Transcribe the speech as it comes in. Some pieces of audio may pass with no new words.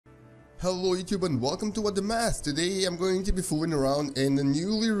Hello YouTube and welcome to What the Math. Today I'm going to be fooling around in the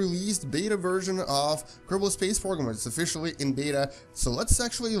newly released beta version of Kerbal Space Program. It's officially in beta, so let's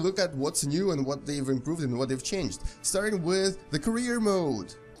actually look at what's new and what they've improved and what they've changed. Starting with the career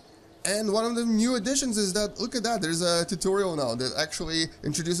mode. And one of the new additions is that, look at that, there's a tutorial now that actually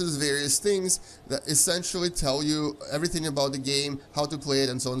introduces various things that essentially tell you everything about the game, how to play it,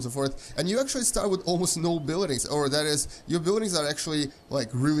 and so on and so forth. And you actually start with almost no buildings, or that is, your buildings are actually like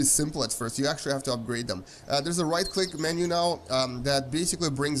really simple at first. You actually have to upgrade them. There's a right-click menu now that basically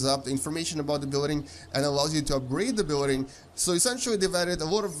brings up the information about the building and allows you to upgrade the building. So essentially they've added a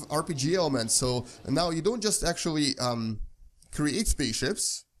lot of RPG elements, so now you don't just actually create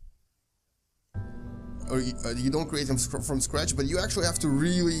spaceships, or you don't create them from scratch, but you actually have to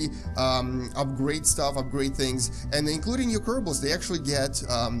really upgrade stuff, upgrade things, and including your Kerbals, they actually get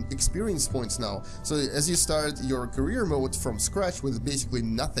experience points now. So as you start your career mode from scratch with basically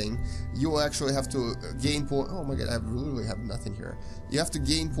nothing, you'll actually have to gain points. Oh my god, I literally have nothing here. You have to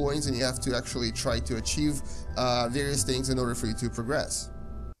gain points and you have to actually try to achieve various things in order for you to progress.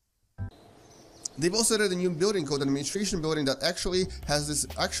 They've also added a new building called an administration building that actually has this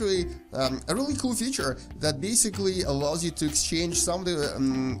a really cool feature that basically allows you to exchange some of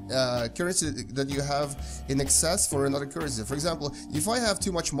the currency that you have in excess for another currency. For example, if I have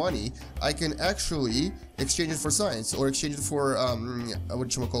too much money, I can actually exchange it for science, or exchange it for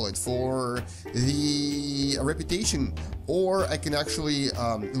for the reputation, or I can actually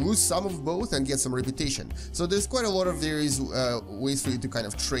lose some of both and get some reputation. So there's quite a lot of various ways for you to kind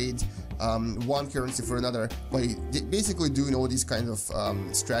of trade one currency for another by basically doing all these kinds of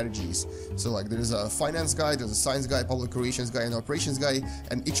strategies. So like there's a finance guy, there's a science guy, public relations guy, and operations guy,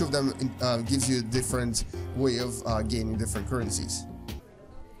 and each of them gives you a different way of gaining different currencies.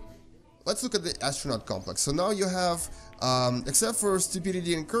 Let's look at the astronaut complex. So now you have, except for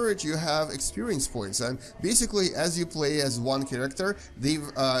stupidity and courage, you have experience points, and basically as you play as one character,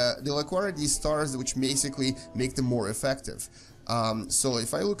 they'll acquire these stars which basically make them more effective. So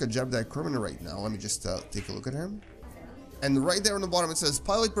if I look at Jebediah Kerman right now, let me just take a look at him. And right there on the bottom it says,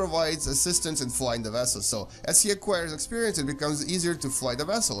 pilot provides assistance in flying the vessel. So as he acquires experience, it becomes easier to fly the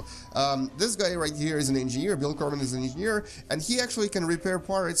vessel. This guy right here is an engineer. Bill Kerman is an engineer, and he actually can repair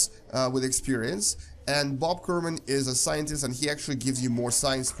parts with experience. And Bob Kerman is a scientist, and he actually gives you more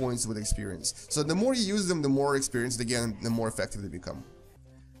science points with experience. So the more you use them, the more experience they get, and the more effective they become.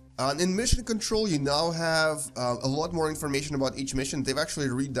 In mission control, you now have a lot more information about each mission. They've actually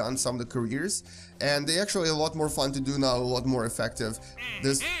redone some of the careers, and they're actually a lot more fun to do now, a lot more effective.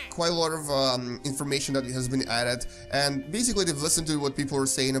 There's quite a lot of information that has been added, and basically they've listened to what people were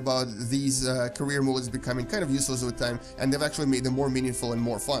saying about these career modes becoming kind of useless with time, and they've actually made them more meaningful and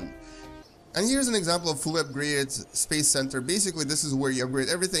more fun. And here's an example of fully upgraded Space Center. Basically, this is where you upgrade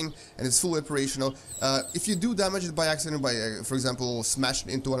everything, and it's fully operational. If you do damage it by accident, by, for example, smashing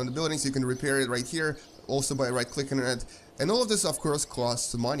into one of the buildings, you can repair it right here, also by right-clicking on it. And all of this, of course,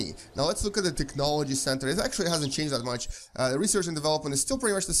 costs money. Now let's look at the Technology Center. It actually hasn't changed that much. The research and development is still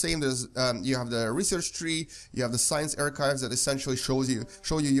pretty much the same. There's you have the research tree, you have the science archives that essentially show you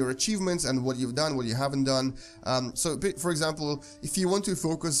your achievements and what you've done, what you haven't done. So, for example, if you want to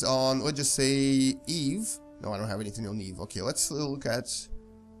focus on, let's just say, Eve. No, I don't have anything on Eve. Okay, let's look at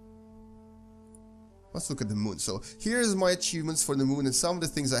the moon. So here's my achievements for the moon and some of the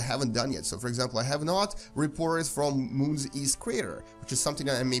things I haven't done yet. So for example, I have not reported from moon's east crater, which is something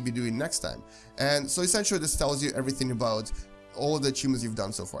that I may be doing next time. And so essentially this tells you everything about all of the achievements you've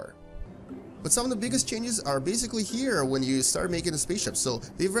done so far. But some of the biggest changes are basically here when you start making a spaceship. So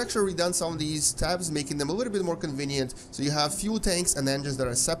they've actually redone some of these tabs, making them a little bit more convenient. So you have fuel tanks and engines that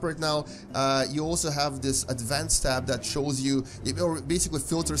are separate now. You also have this advanced tab that shows you, or basically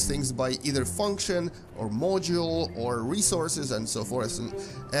filters things by either function or module or resources and so forth.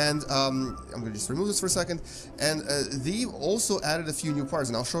 And I'm going to just remove this for a second. And they've also added a few new parts,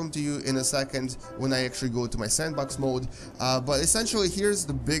 and I'll show them to you in a second when I actually go to my sandbox mode. But essentially, here's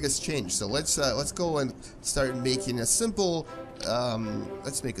the biggest change. So let's go and start making a simple,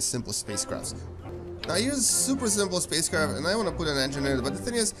 let's make a simple spacecraft. Now here's a super simple spacecraft, and I want to put an engine in it, but the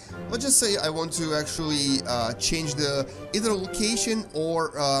thing is, let's just say I want to actually change the either location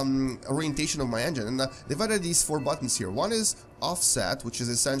or orientation of my engine, and they've added these 4 buttons here. One is offset, which is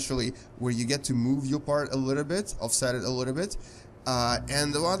essentially where you get to move your part a little bit, offset it a little bit.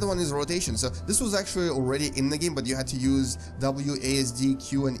 And the other one is rotation. So this was actually already in the game, but you had to use W, ASD,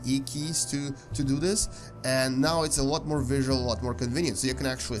 Q, and E keys to do this. And now it's a lot more visual, a lot more convenient. So you can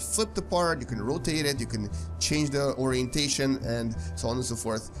actually flip the part, you can rotate it, you can change the orientation, and so on and so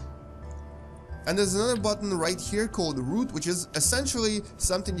forth. And there's another button right here called root, which is essentially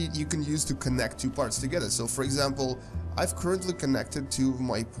something you can use to connect two parts together. So for example, I've currently connected two of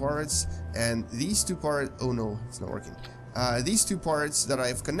my parts, and these two parts, oh no, it's not working. These two parts that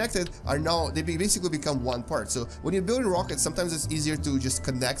I've connected are now, they basically become one part. So when you're building rockets, sometimes it's easier to just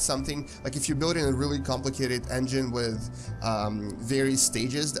connect something. Like if you're building a really complicated engine with various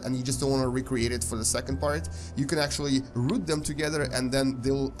stages and you just don't want to recreate it for the second part, you can actually root them together and then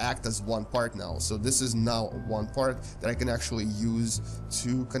they'll act as one part now. So this is now one part that I can actually use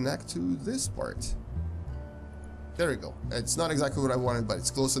to connect to this part. There we go. It's not exactly what I wanted, but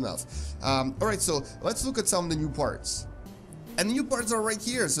it's close enough. Alright, so let's look at some of the new parts. And the new parts are right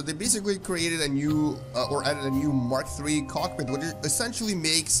here. So they basically created a new, or added a new Mark III cockpit, which essentially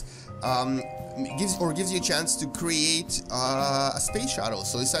makes, gives you a chance to create a space shuttle.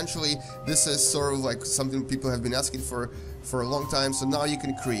 So essentially, this is sort of like something people have been asking for a long time. So now you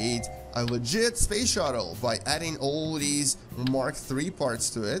can create a legit space shuttle by adding all these Mark III parts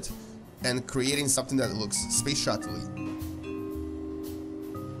to it and creating something that looks space shuttle-y.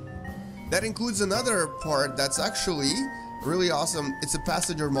 That includes another part that's actually really awesome. It's a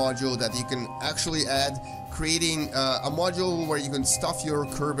passenger module that you can actually add, creating a module where you can stuff your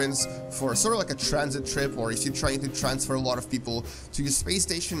Kerbals for sort of like a transit trip, or if you're trying to transfer a lot of people to your space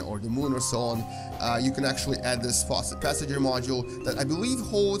station or the moon or so on, you can actually add this passenger module that I believe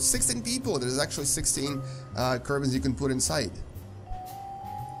holds 16 people. There's actually 16 Kerbals you can put inside.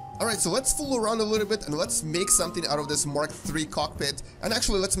 Alright, so let's fool around a little bit and let's make something out of this Mark III cockpit, and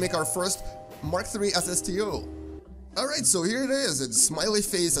actually let's make our first Mark III SSTO. Alright, so here it is. It's smiley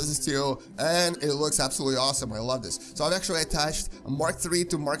face SSTO, and it looks absolutely awesome. I love this. So I've actually attached a Mark III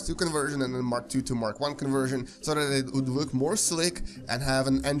to Mark II conversion and then Mark II to Mark I conversion so that it would look more slick and have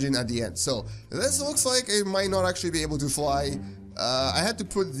an engine at the end. So this looks like it might not actually be able to fly. I had to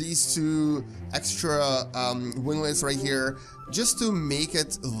put these two extra winglets right here just to make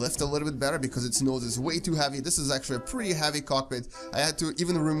it lift a little bit better because its nose is way too heavy. This is actually a pretty heavy cockpit. I had to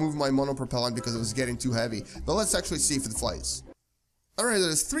even remove my monopropellant because it was getting too heavy. But let's actually see if it flies. Alright,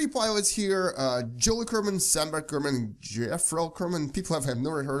 there's three pilots here, Joel Kerman, Sandberg Kerman, Jeffrey Kerman, people I've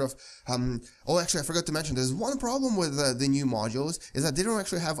never heard of. Oh, actually, I forgot to mention, there's one problem with the new modules, is that they don't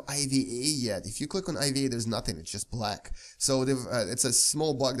actually have IVA yet. If you click on IVA, there's nothing, it's just black. So it's a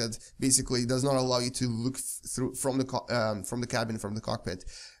small bug that basically does not allow you to look through from the cabin, from the cockpit.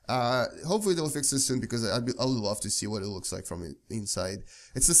 Hopefully they'll fix this soon because I would love to see what it looks like from inside.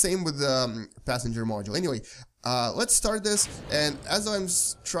 It's the same with the passenger module. Anyway, let's start this, and as I'm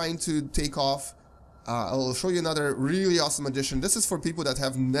trying to take off, I'll show you another really awesome addition. This is for people that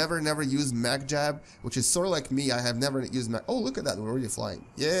have never used MacJab, which is sort of like me. I have never used Mac. Oh, look at that, we're already flying.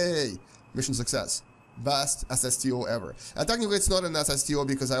 Yay! Mission success. Best SSTO ever. And technically it's not an SSTO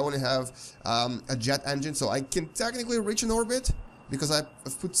because I only have a jet engine, so I can technically reach an orbit because I've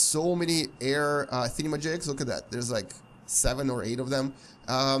put so many air thingamajigs. Look at that, there's like 7 or 8 of them.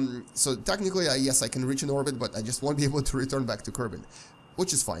 So technically, yes, I can reach an orbit, but I just won't be able to return back to Kerbal,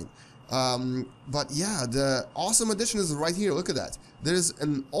 which is fine. But yeah, the awesome addition is right here. Look at that. There's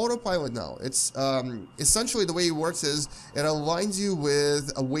an autopilot now. It's essentially the way it works is it aligns you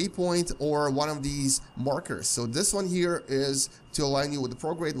with a waypoint or one of these markers. So this one here is to align you with the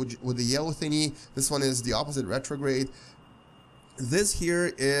prograde, with the yellow thingy. This one is the opposite, retrograde. This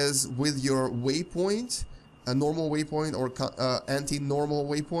here is with your waypoint, a normal waypoint or anti-normal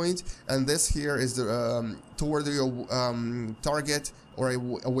waypoint, and this here is the toward your target or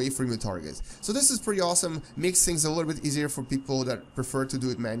away from your target. So this is pretty awesome, makes things a little bit easier for people that prefer to do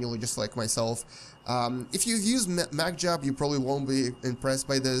it manually, just like myself. If you've used MacJab, you probably won't be impressed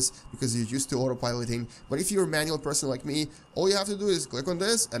by this because you're used to autopiloting, but if you're a manual person like me, all you have to do is click on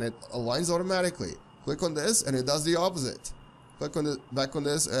this and it aligns automatically. Click on this and it does the opposite. Click on back on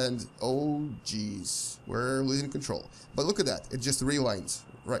this and oh geez, we're losing control. But look at that, it just realigns,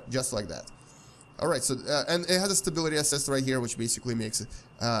 right, just like that. Alright, so and it has a stability assist right here, which basically makes it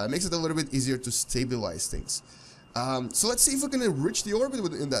a little bit easier to stabilize things. So let's see if we can reach the orbit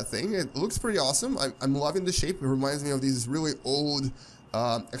within that thing. It looks pretty awesome. I'm loving the shape. It reminds me of these really old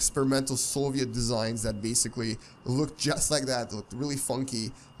experimental Soviet designs that basically looked just like that, looked really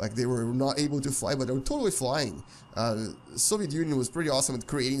funky, like they were not able to fly, but they were totally flying. The Soviet Union was pretty awesome at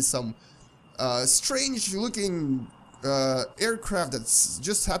creating some strange looking aircraft that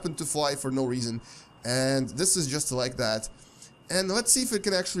just happened to fly for no reason, and this is just like that. And let's see if it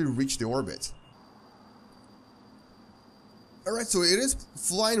can actually reach the orbit. Alright, so it is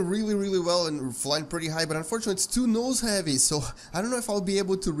flying really well and flying pretty high, but unfortunately it's too nose heavy, so I don't know if I'll be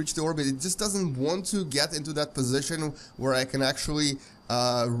able to reach the orbit. It just doesn't want to get into that position where I can actually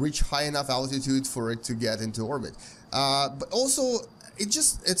reach high enough altitude for it to get into orbit. But also,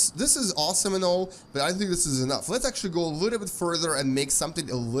 this is awesome and all, but I think this is enough. Let's actually go a little bit further and make something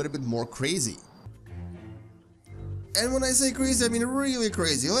a little bit more crazy. And when I say crazy, I mean really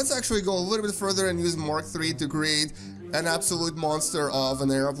crazy. Let's actually go a little bit further and use Mark III to create an absolute monster of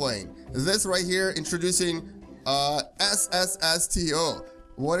an airplane. This right here, introducing SSTO.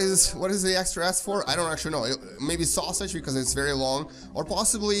 What is the extra S for? I don't actually know. Maybe sausage because it's very long, or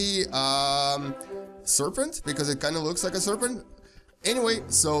possibly serpent because it kind of looks like a serpent. Anyway,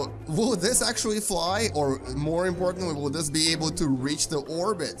 so will this actually fly, or more importantly, will this be able to reach the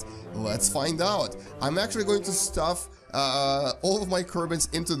orbit? Let's find out. I'm actually going to stuff all of my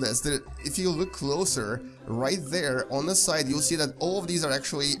Kerbals into this. If you look closer, right there on the side, you'll see that all of these are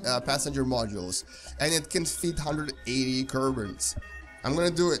actually passenger modules, and it can fit 180 Kerbals. I'm gonna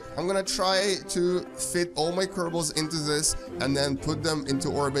do it. I'm gonna try to fit all my Kerbals into this and then put them into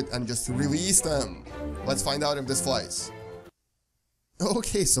orbit and just release them. Let's find out if this flies.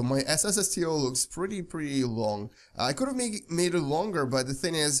 Okay, so my SSTO looks pretty long. I could have made it longer, but the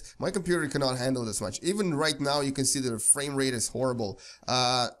thing is, my computer cannot handle this much. Even right now, you can see the frame rate is horrible.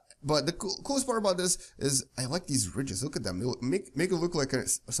 But the coolest part about this is I like these ridges. Look at them. They make it look like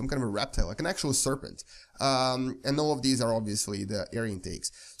some kind of a reptile, like an actual serpent. And all of these are obviously the air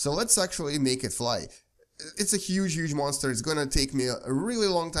intakes. So let's actually make it fly. It's a huge monster. It's gonna take me a really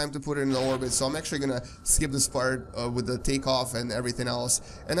long time to put it in the orbit, so I'm actually gonna skip this part with the takeoff and everything else,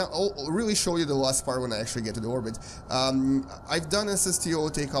 and I'll really show you the last part when I actually get to the orbit. I've done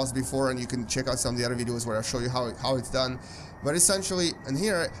SSTO takeoffs before, and you can check out some of the other videos where I'll show you how it's done. But essentially, and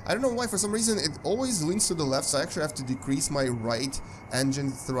here, I don't know why, for some reason it always leans to the left, so I actually have to decrease my right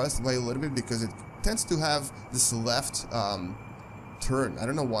engine thrust by a little bit because it tends to have this left turn. I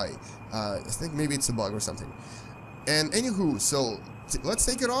don't know why. I think maybe it's a bug or something. And anywho, so let's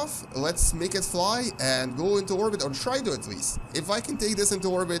take it off, let's make it fly and go into orbit, or try to at least. If I can take this into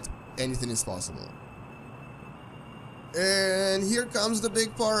orbit, anything is possible. And here comes the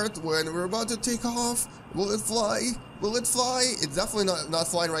big part when we're about to take off. Will it fly? Will it fly? It's definitely not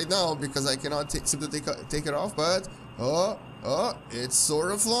flying right now because I cannot simply take it off, but it's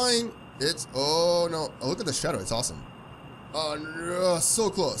sort of flying. Oh no, look at the shadow, it's awesome. Oh no, so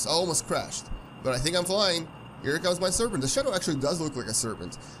close. I almost crashed. But I think I'm flying. Here comes my serpent. The shadow actually does look like a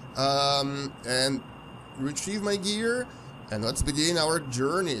serpent. And retrieve my gear, and let's begin our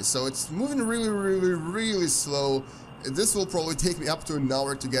journey. So it's moving really slow. This will probably take me up to an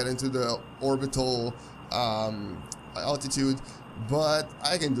hour to get into the orbital altitude, but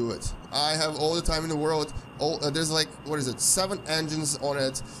I can do it. I have all the time in the world. There's like, what is it, 7 engines on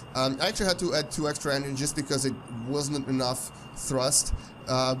it. I actually had to add 2 extra engines just because it wasn't enough thrust,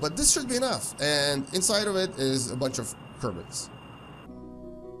 but this should be enough. And inside of it is a bunch of Kerbals.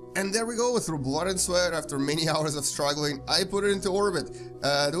 And there we go, through blood and sweat, after many hours of struggling, I put it into orbit.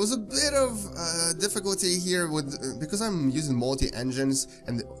 There was a bit of difficulty here because I'm using multi-engines,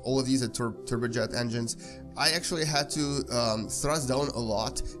 and all of these are turbojet engines. I actually had to thrust down a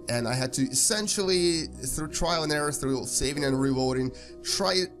lot, and I had to essentially, through trial and error, through saving and reloading,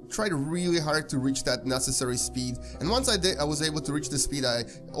 try really hard to reach that necessary speed. And once I did, I was able to reach the speed.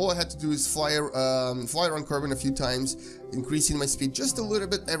 All I had to do is fly around Kerbal a few times, increasing my speed just a little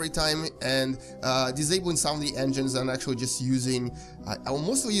bit every time, and disabling some of the engines, and actually just using, I'll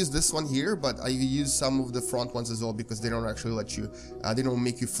mostly use this one here, but I use some of the front ones as well because they don't actually let you, they don't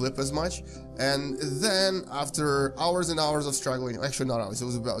make you flip as much. And then after hours and hours of struggling, actually not hours, it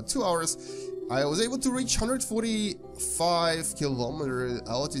was about 2 hours, I was able to reach 145 kilometer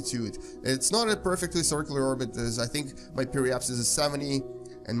altitude. It's not a perfectly circular orbit, as I think my periapsis is 70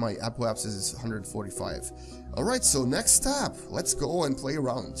 and my apoapsis is 145. Alright, so next step, let's go and play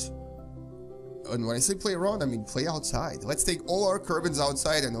around. And when I say play around, I mean play outside. Let's take all our Kerbals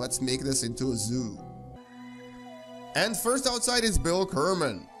outside and let's make this into a zoo. And first outside is Bill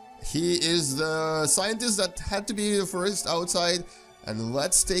Kerman. He is the scientist that had to be the first outside, and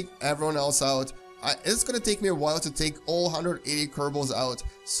let's take everyone else out. It's gonna take me a while to take all 180 Kerbals out,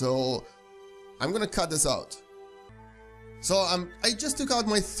 so I'm gonna cut this out. So I just took out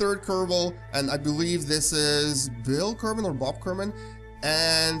my 3rd Kerbal, and I believe this is Bill Kerman or Bob Kerman.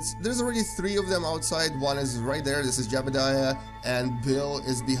 And there's already 3 of them outside. One is right there, this is Jebediah, and Bill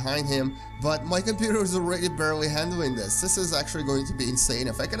is behind him. But my computer is already barely handling this. This is actually going to be insane.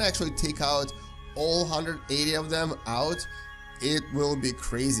 If I can actually take out all 180 of them out, it will be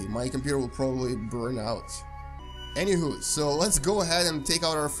crazy. My computer will probably burn out. Anywho, so let's go ahead and take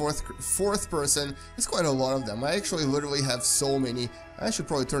out our fourth person. It's quite a lot of them. I actually literally have so many. I should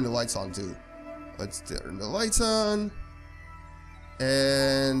probably turn the lights on too. Let's turn the lights on.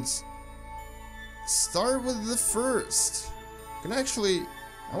 and start with the first.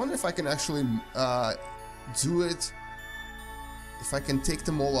 I wonder if I can actually do it, if I can take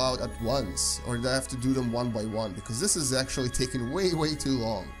them all out at once, or do I have to do them one by one, because this is actually taking way too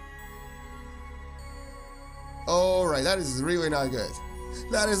long. Alright, that is really not good.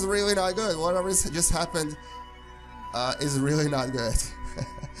 That is really not good. Whatever just happened is really not good.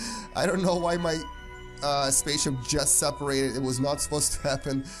 I don't know why my spaceship just separated. It was not supposed to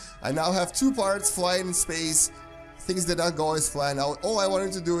happen. I now have two parts flying in space. Things did not go as planned. All I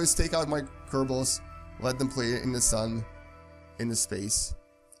wanted to do is take out my Kerbals, let them play in the sun, in the space.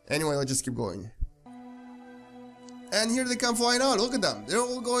 Anyway, let's just keep going. And here they come flying out. Look at them. They're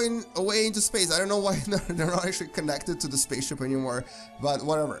all going away into space. I don't know why they're not actually connected to the spaceship anymore, but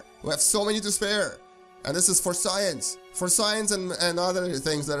whatever. We have so many to spare. And this is for science. For science and other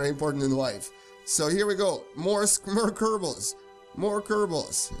things that are important in life. So here we go. More Kerbals. More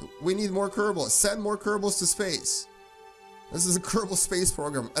Kerbals. We need more Kerbals. Send more Kerbals to space. This is a Kerbal Space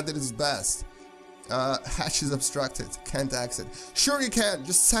Program at its best. Hatch is obstructed. Can't exit. Sure you can.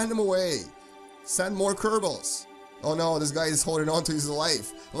 Just send them away. Send more Kerbals. Oh no, this guy is holding on to his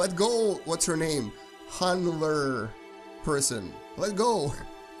life. Let go. What's her name? Handler person. Let go.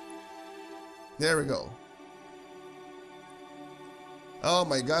 There we go. Oh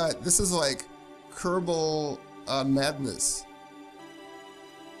my god. This is like Kerbal madness.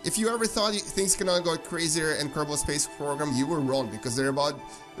 If you ever thought things cannot go crazier in Kerbal Space Program, you were wrong, because they're about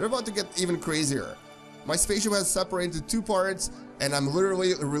to get even crazier. My spaceship has separated into two parts, and I'm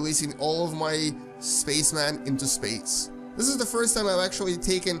literally releasing all of my spacemen into space. This is the first time I've actually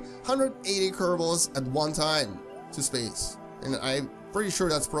taken 180 Kerbals at one time to space, and I'm pretty sure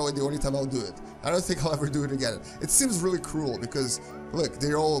that's probably the only time I'll do it. I don't think I'll ever do it again. It seems really cruel because, look,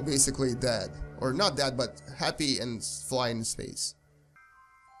 they're all basically dead. Or not dead, but happy and flying in space.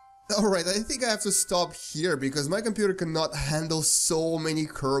 Alright, I think I have to stop here because my computer cannot handle so many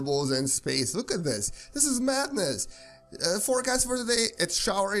Kerbals in space. Look at this. This is madness. Forecast for today, it's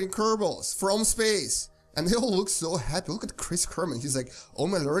showering Kerbals from space. And they all look so happy. Look at Chris Kerman. He's like, oh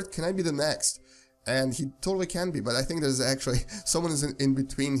my lord, can I be the next? And he totally can be, but I think there's actually someone is in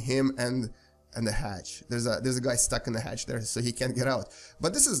between him and the hatch. There's a guy stuck in the hatch there, so he can't get out.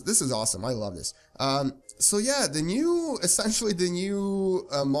 But this is awesome. I love this. So yeah, essentially the new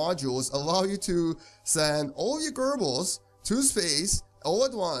modules allow you to send all of your Kerbals to space all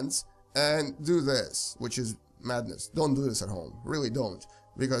at once and do this, which is madness. Don't do this at home. Really don't,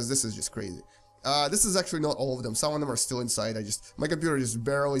 because this is just crazy. This is actually not all of them. Some of them are still inside. My computer is just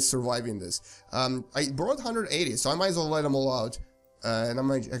barely surviving this. I brought 180, so I might as well let them all out. And I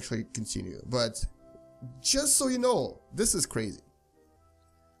might actually continue, but just so you know, this is crazy.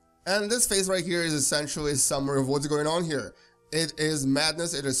 And this phase right here is essentially a summary of what's going on here. It is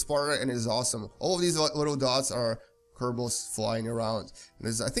madness, it is Sparta, and it is awesome. All of these little dots are Kerbals flying around.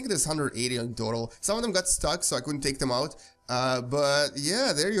 I think there's 180 in total. Some of them got stuck, so I couldn't take them out. But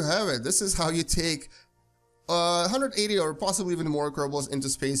yeah, there you have it. This is how you take 180 or possibly even more Kerbals into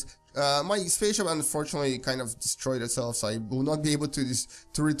space. My spaceship unfortunately kind of destroyed itself, so I will not be able to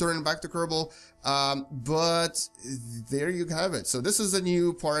return back to Kerbal. But there you have it. So this is the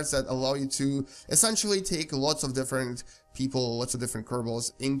new parts that allow you to essentially take lots of different people, lots of different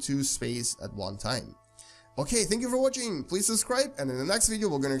Kerbals into space at one time. Okay, thank you for watching. Please subscribe, and in the next video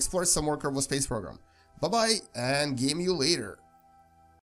we're going to explore some more Kerbal Space Program. Bye bye, and game you later.